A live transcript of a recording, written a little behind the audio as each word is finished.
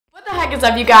heck is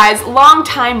up, you guys? Long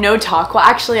time no talk. Well,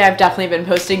 actually, I've definitely been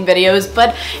posting videos,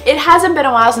 but it hasn't been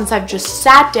a while since I've just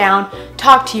sat down,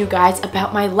 talked to you guys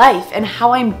about my life and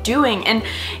how I'm doing. And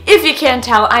if you can't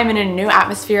tell, I'm in a new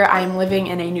atmosphere. I'm living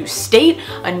in a new state,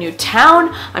 a new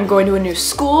town. I'm going to a new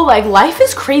school. Like, life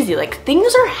is crazy. Like,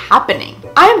 things are happening.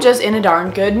 I'm just in a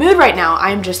darn good mood right now.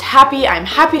 I'm just happy. I'm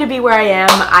happy to be where I am.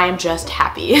 I'm just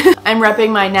happy. I'm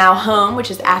repping my now home,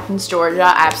 which is Athens, Georgia.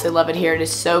 I absolutely love it here. It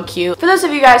is so cute. For those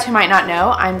of you guys who might not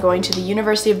know, I'm going to the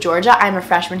University of Georgia. I'm a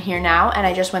freshman here now, and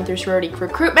I just went through sorority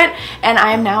recruitment, and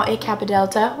I am now a Kappa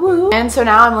Delta. Woo! And so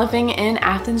now I'm living in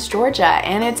Athens, Georgia,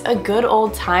 and it's a good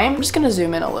old time. I'm just gonna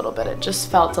zoom in a little bit. It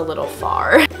just felt a little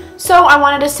far. So I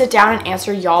wanted to sit down and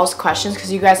answer y'all's questions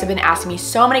because you guys have been asking me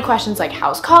so many questions like,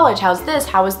 how's college? How's this?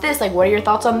 How is this? Like, what are your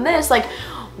thoughts on this? Like,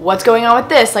 what's going on with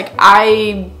this? Like,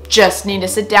 I just need to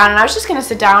sit down, and I was just gonna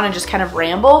sit down and just kind of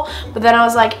ramble, but then I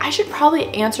was like, I should probably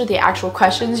answer the actual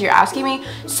questions you're asking me.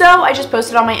 So I just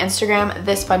posted on my Instagram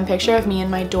this fun picture of me in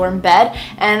my dorm bed,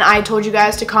 and I told you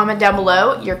guys to comment down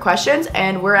below your questions,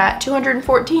 and we're at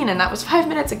 214, and that was 5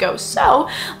 minutes ago. So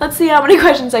let's see how many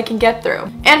questions I can get through.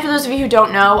 And for those of you who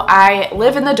don't know, I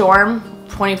live in the dorm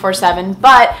 24/7,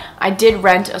 but I did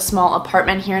rent a small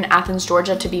apartment here in Athens,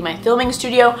 Georgia to be my filming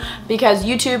studio because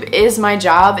YouTube is my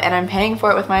job and I'm paying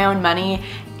for it with my own money,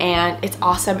 and it's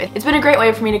awesome. It's been a great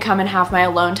way for me to come and have my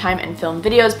alone time and film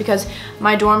videos because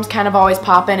my dorm's kind of always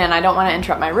popping and I don't want to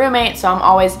interrupt my roommate, so I'm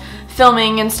always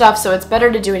filming and stuff, so it's better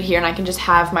to do it here and I can just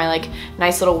have my like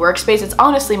nice little workspace. It's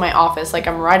honestly my office, like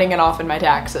I'm writing it off in my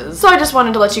taxes. So I just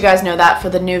wanted to let you guys know that for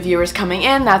the new viewers coming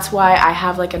in. That's why I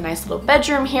have like a nice little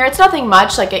bedroom here. It's nothing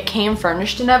much, like it came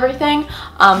furnished and everything,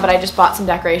 but I just bought some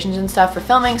decorations and stuff for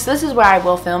filming, so this is where I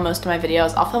will film most of my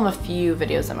videos. I'll film a few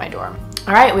videos in my dorm.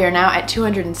 Alright, we are now at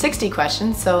 260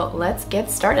 questions, so let's get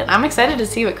started. I'm excited to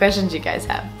see what questions you guys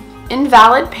have.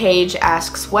 Invalid Page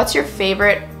asks, what's your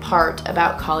favorite part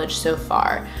about college so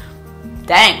far?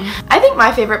 Dang. I think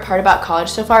my favorite part about college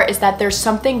so far is that there's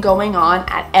something going on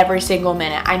at every single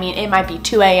minute. I mean, it might be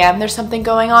 2 a.m. there's something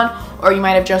going on, or you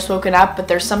might have just woken up, but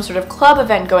there's some sort of club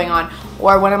event going on,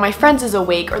 or one of my friends is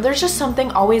awake, or there's just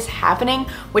something always happening,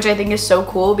 which I think is so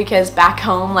cool because back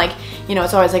home, like, you know,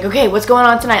 it's always like, okay, what's going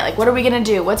on tonight? Like, what are we gonna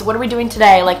do? What are we doing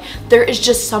today? Like, there is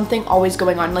just something always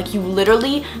going on. Like, you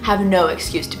literally have no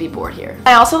excuse to be bored here.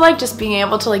 I also like just being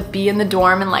able to like be in the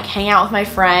dorm and like hang out with my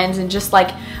friends and just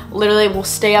like literally we'll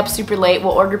stay up super late,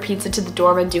 we'll order pizza to the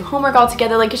dorm and do homework all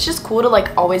together. Like, it's just cool to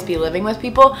like always be living with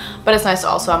people, but it's nice to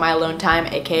also have my alone time,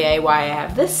 aka why I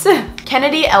have this.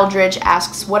 Kennedy Eldridge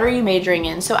asks, what are you majoring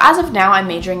in? So as of now, I'm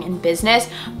majoring in business,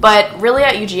 but really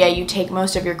at UGA, you take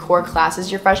most of your core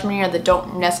classes your freshman year that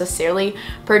don't necessarily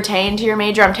pertain to your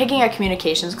major. I'm taking a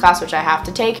communications class, which I have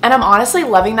to take, and I'm honestly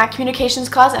loving that communications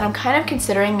class, and I'm kind of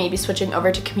considering maybe switching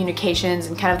over to communications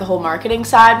and kind of the whole marketing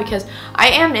side because I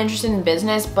am interested in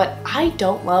business, but I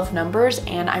don't love numbers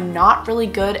and I'm not really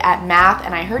good at math,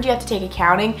 and I heard you have to take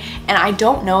accounting, and I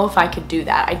don't know if I could do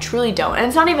that. I truly don't. And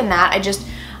it's not even that,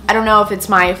 I don't know if it's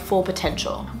my full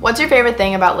potential. What's your favorite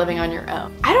thing about living on your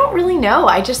own? I don't really know.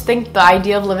 I just think the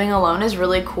idea of living alone is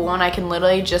really cool, and I can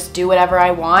literally just do whatever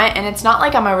I want, and it's not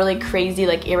like I'm a really crazy,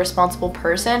 like irresponsible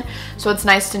person, so it's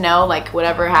nice to know like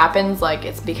whatever happens, like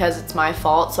it's because it's my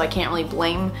fault, so I can't really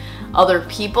blame other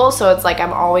people. So it's like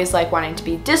I'm always like wanting to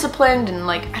be disciplined and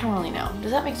like, I don't really know.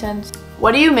 Does that make sense?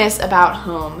 What do you miss about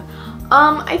home?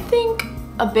 I think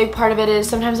a big part of it is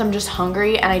sometimes I'm just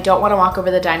hungry and I don't want to walk over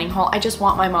the dining hall. I just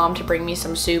want my mom to bring me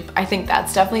some soup. I think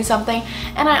that's definitely something.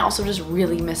 And I also just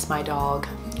really miss my dog.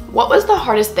 What was the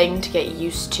hardest thing to get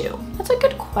used to? That's a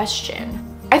good question.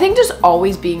 I think just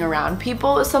always being around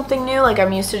people is something new. Like,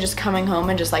 I'm used to just coming home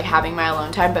and just like having my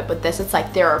alone time, but with this it's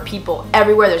like there are people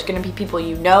everywhere. There's gonna be people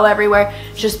you know everywhere.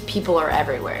 Just people are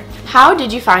everywhere. How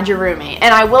did you find your roommate?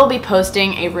 And I will be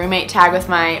posting a roommate tag with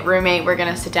my roommate. We're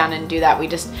gonna sit down and do that. We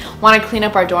just want to clean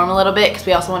up our dorm a little bit because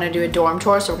we also want to do a dorm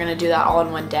tour, so we're gonna do that all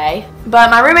in one day.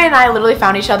 But my roommate and I literally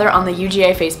found each other on the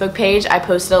UGA Facebook page. I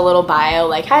posted a little bio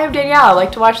like, hi, I'm Danielle, I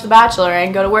like to watch The Bachelor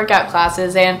and go to workout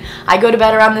classes, and I go to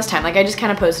bed around this time. Like, I just kind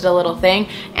of posted a little thing,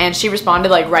 and she responded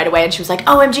like right away, and she was like,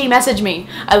 OMG, message me.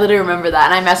 I literally remember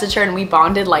that, and I messaged her and we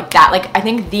bonded like that. Like, I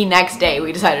think the next day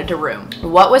we decided to room.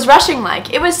 What was rushing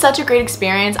like? It was such a great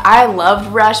experience. I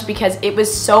loved Rush because it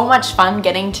was so much fun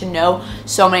getting to know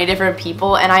so many different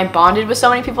people, and I bonded with so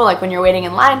many people. Like, when you're waiting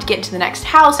in line to get into the next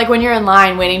house, like when you're in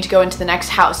line waiting to go into the next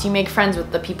house, you make friends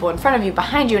with the people in front of you,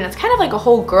 behind you, and it's kind of like a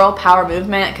whole girl power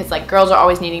movement because like girls are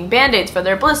always needing band-aids for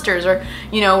their blisters, or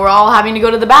you know, we're all having to go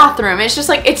to the bathroom. It's just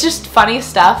like, it's just funny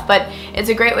stuff, but it's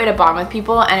a great way to bond with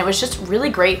people, and it was just really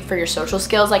great for your social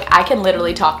skills. Like, I can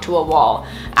literally talk to a wall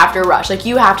after Rush. Like,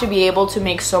 you have to be able to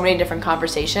make so many different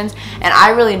conversations, and I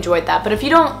really enjoyed that. But if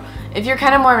you're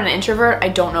kind of more of an introvert, I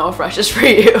don't know if Rush is for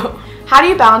you. How do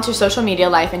you balance your social media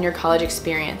life and your college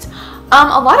experience?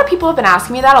 A lot of people have been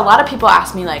asking me that. A lot of people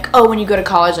ask me like, oh, when you go to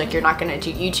college, like, you're not gonna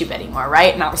do YouTube anymore,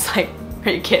 right? And I was like,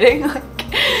 are you kidding? Like,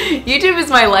 YouTube is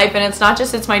my life, and it's not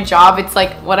just, it's my job, it's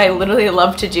like what I literally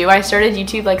love to do. I started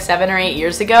YouTube like 7 or 8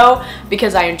 years ago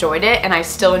because I enjoyed it, and I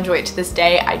still enjoy it to this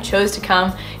day. I chose to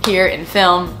come here and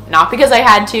film, not because I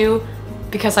had to,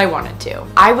 because I wanted to.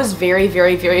 I was very,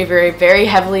 very, very, very, very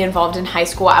heavily involved in high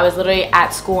school. I was literally at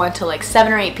school until like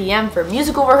 7 or 8 p.m. for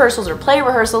musical rehearsals or play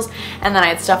rehearsals, and then I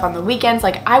had stuff on the weekends.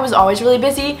 Like, I was always really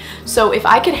busy, so if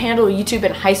I could handle YouTube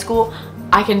in high school,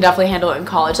 I can definitely handle it in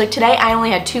college. Like, today I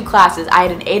only had 2 classes. I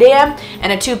had an 8 a.m.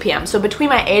 and a 2 p.m. So between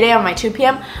my 8 a.m. and my 2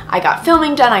 p.m., I got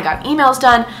filming done, I got emails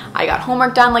done, I got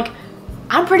homework done. Like,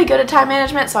 I'm pretty good at time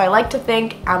management, so I like to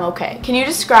think I'm okay. Can you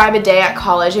describe a day at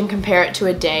college and compare it to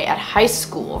a day at high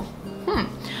school?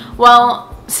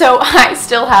 Well, so I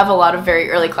still have a lot of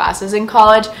very early classes in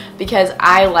college because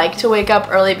I like to wake up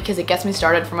early because it gets me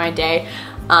started for my day.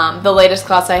 The latest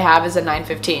class I have is at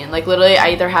 9:15. Like, literally, I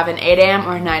either have an 8 a.m.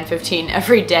 or a 9:15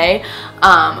 every day.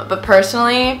 But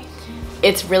personally,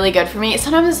 it's really good for me.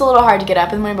 Sometimes it's a little hard to get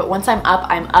up in the morning, but once I'm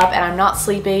up, and I'm not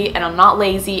sleepy, and I'm not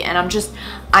lazy, and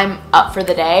I'm up for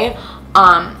the day.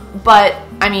 But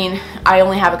I mean, I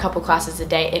only have a couple classes a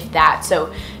day, if that.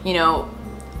 So, you know,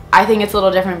 I think it's a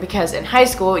little different because in high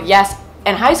school, yes,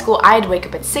 in high school, I had to wake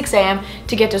up at 6 a.m.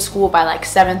 to get to school by like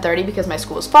 7:30 because my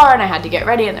school is far and I had to get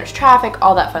ready and there's traffic,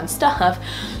 all that fun stuff.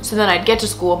 So then I'd get to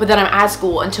school, but then I'm at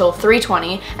school until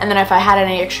 3:20, and then if I had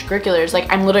any extracurriculars,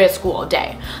 like, I'm literally at school all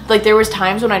day. Like, there was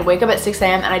times when I'd wake up at 6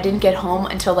 a.m. and I didn't get home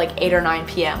until like 8 or 9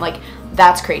 p.m. Like,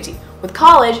 that's crazy. With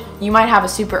college, you might have a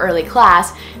super early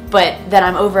class, but then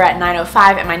I'm over at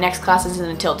 9:05 and my next class isn't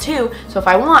until 2. So if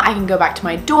I want, I can go back to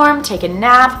my dorm, take a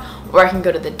nap, or I can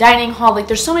go to the dining hall. Like,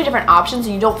 there's so many different options,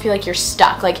 and you don't feel like you're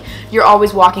stuck. Like, you're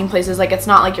always walking places. Like, it's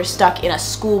not like you're stuck in a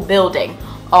school building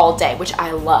all day, which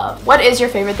I love. What is your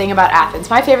favorite thing about Athens?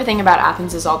 My favorite thing about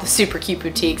Athens is all the super cute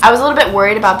boutiques. I was a little bit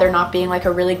worried about there not being like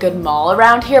a really good mall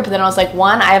around here, but then I was like,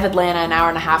 1, I have Atlanta an hour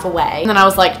and a half away. And then I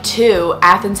was like, 2,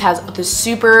 Athens has the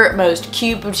super most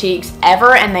cute boutiques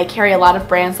ever, and they carry a lot of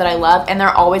brands that I love, and they're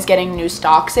always getting new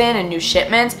stocks in and new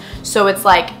shipments. So it's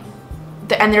like,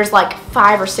 and there's like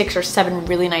 5 or 6 or 7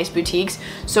 really nice boutiques,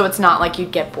 so it's not like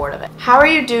you'd get bored of it. How are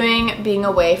you doing being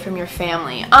away from your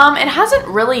family? It hasn't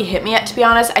really hit me yet, to be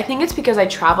honest. I think it's because I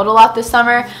traveled a lot this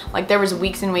summer. Like, there was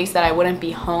weeks and weeks that I wouldn't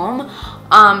be home.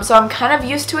 So I'm kind of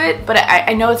used to it, but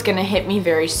I know it's gonna hit me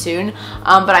very soon.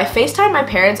 But I FaceTime my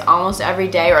parents almost every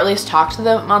day, or at least talk to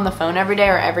them on the phone every day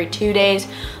or every 2 days.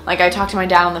 Like, I talked to my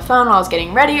dad on the phone while I was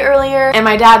getting ready earlier, and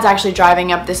my dad's actually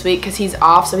driving up this week because he's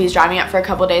off, so he's driving up for a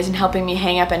couple days and helping me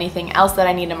hang up anything else that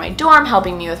I need in my dorm,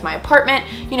 helping me with my apartment,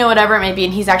 you know, whatever it may be.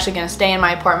 And he's actually gonna stay in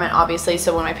my apartment, obviously,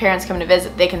 so when my parents come to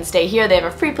visit, they can stay here. They have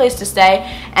a free place to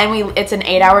stay, and it's an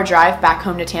 8-hour drive back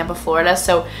home to Tampa, Florida,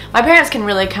 so my parents can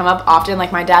really come up often.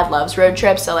 Like, my dad loves road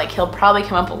trips, so like, he'll probably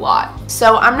come up a lot.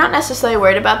 So I'm not necessarily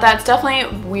worried about that. It's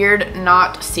definitely weird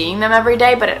not seeing them every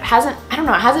day, but it hasn't, I don't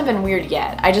know, it hasn't been weird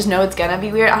yet. I just know it's gonna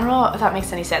be weird. I don't know if that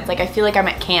makes any sense. Like, I feel like I'm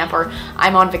at camp or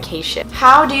I'm on vacation.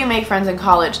 How do you make friends in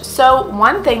college? So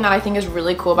one thing that I think is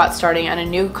really cool about starting at a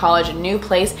new college, a new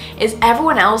place, is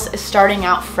everyone else is starting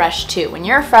out fresh too. When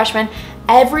you're a freshman,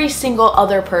 every single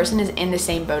other person is in the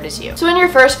same boat as you. So in your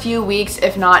first few weeks,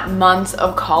 if not months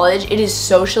of college, it is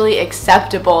socially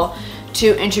acceptable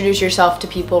to introduce yourself to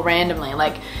people randomly.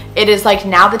 Like, it is like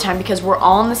now the time, because we're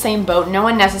all in the same boat. No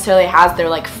one necessarily has their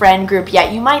like friend group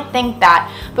yet. You might think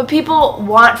that, but people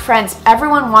want friends.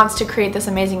 Everyone wants to create this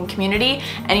amazing community,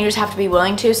 and you just have to be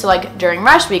willing to. So like, during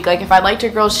rush week, like, if I liked a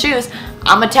girl's shoes,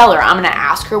 I'm gonna tell her, I'm gonna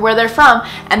ask her where they're from,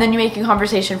 and then you make a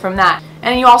conversation from that.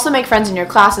 And you also make friends in your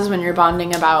classes when you're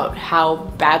bonding about how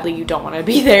badly you don't want to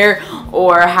be there,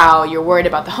 or how you're worried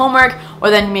about the homework,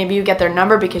 or then maybe you get their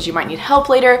number because you might need help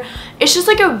later. It's just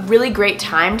like a really great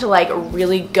time to like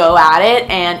really go at it,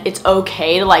 and it's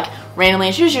okay to like randomly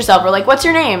introduce yourself, or like, what's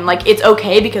your name? Like, it's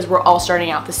okay because we're all starting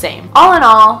out the same. All in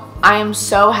all, I am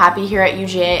so happy here at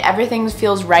UGA. Everything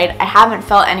feels right. I haven't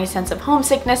felt any sense of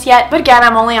homesickness yet, but again,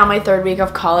 I'm only on my 3rd week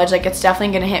of college. Like, it's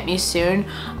definitely gonna hit me soon,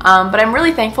 but I'm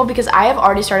really thankful because I have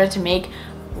already started to make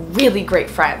really great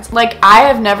friends. Like, I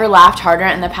have never laughed harder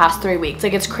in the past 3 weeks.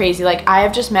 Like, it's crazy. Like, I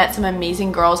have just met some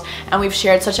amazing girls and we've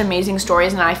shared such amazing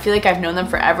stories, and I feel like I've known them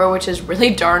forever, which is really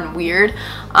darn weird.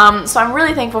 So I'm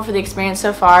really thankful for the experience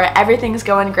so far. Everything's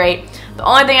going great. The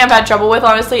only thing I've had trouble with,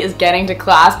 honestly, is getting to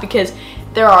class, because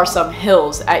there are some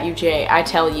hills at UGA, I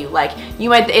tell you. Like,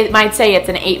 it might say it's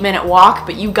an 8-minute walk,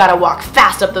 but you gotta walk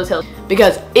fast up those hills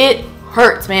because it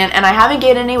hurts, man. And I haven't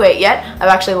gained any weight yet. I've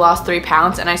actually lost 3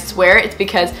 pounds, and I swear it's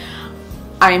because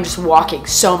I am just walking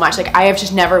so much. Like, I have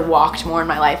just never walked more in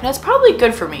my life, and it's probably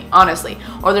good for me, honestly.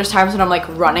 Or there's times when I'm like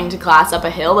running to class up a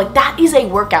hill. Like, that is a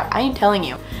workout, I am telling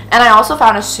you. And I also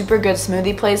found a super good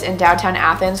smoothie place in downtown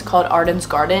Athens called Arden's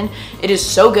Garden. It is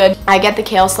so good. I get the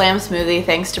Kale Slam smoothie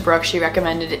thanks to Brooke. She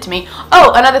recommended it to me.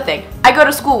 Oh, another thing. I go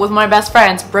to school with my best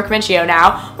friends, Brooke Minchio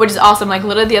now, which is awesome. Like,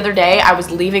 literally the other day, I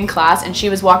was leaving class and she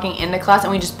was walking into class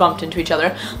and we just bumped into each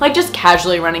other. Like, just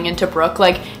casually running into Brooke.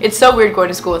 Like, it's so weird going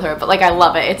to school with her, but like, I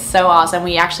love it. It's so awesome.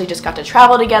 We actually just got to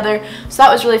travel together, so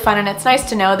that was really fun, and it's nice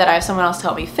to know that I have someone else to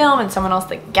help me film and someone else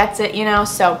that gets it, you know,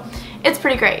 so it's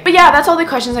pretty great. But yeah, that's all the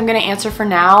questions I'm gonna answer for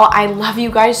now. I love you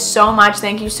guys so much.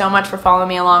 Thank you so much for following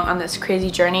me along on this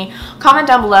crazy journey. Comment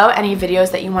down below any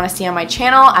videos that you want to see on my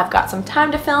channel. I've got some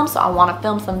time to film, so I want to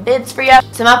film some vids for you.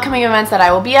 Some upcoming events that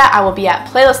I will be at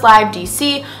Playlist Live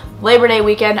DC. Labor Day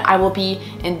weekend, I will be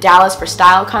in Dallas for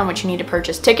StyleCon, which you need to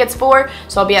purchase tickets for.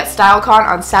 So I'll be at StyleCon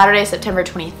on Saturday, September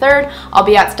 23rd. I'll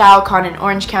be at StyleCon in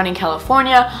Orange County,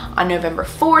 California on November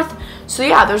 4th. So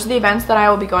yeah, those are the events that I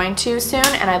will be going to soon,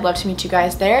 and I'd love to meet you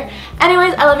guys there.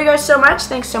 Anyways, I love you guys so much.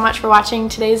 Thanks so much for watching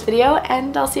today's video,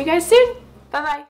 and I'll see you guys soon. Bye-bye.